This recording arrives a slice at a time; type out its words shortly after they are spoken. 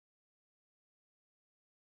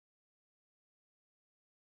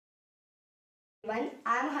Everyone,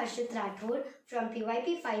 I'm Harshit Rathod from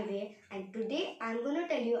PYP 5A and today I'm going to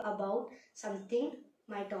tell you about something,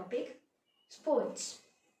 my topic, sports.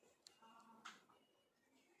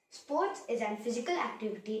 Sports is a physical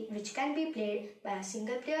activity which can be played by a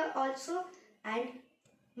single player also and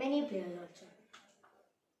many players also.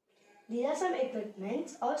 These are some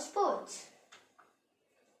equipments of sports.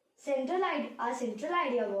 Our central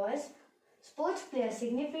idea was sports play a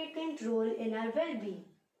significant role in our well-being.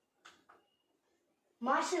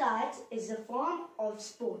 Martial arts is a form of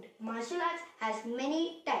sport. Martial arts has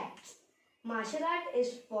many types. Martial art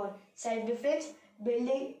is for self-defense,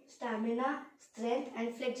 building stamina, strength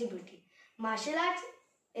and flexibility. Martial arts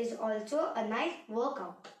is also a nice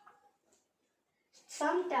workout.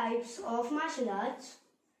 Some types of martial arts: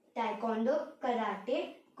 taekwondo,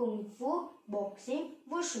 karate, kung fu, boxing,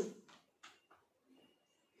 wushu.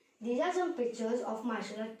 These are some pictures of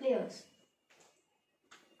martial art players.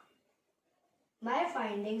 My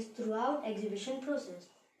findings throughout exhibition process: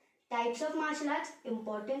 types of martial arts,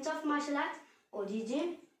 importance of martial arts,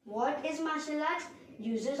 origin, what is martial arts,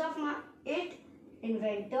 uses of it,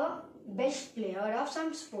 inventor, best player of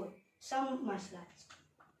some martial arts.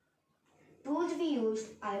 Tools we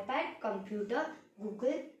used: iPad, computer,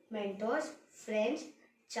 Google, mentors, friends,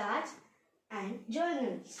 charts and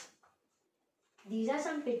journals. These are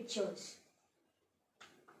some pictures.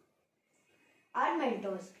 Our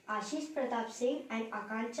mentors, Ashish Pratap Singh and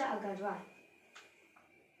Akanksha Agarwal.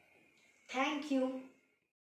 Thank you.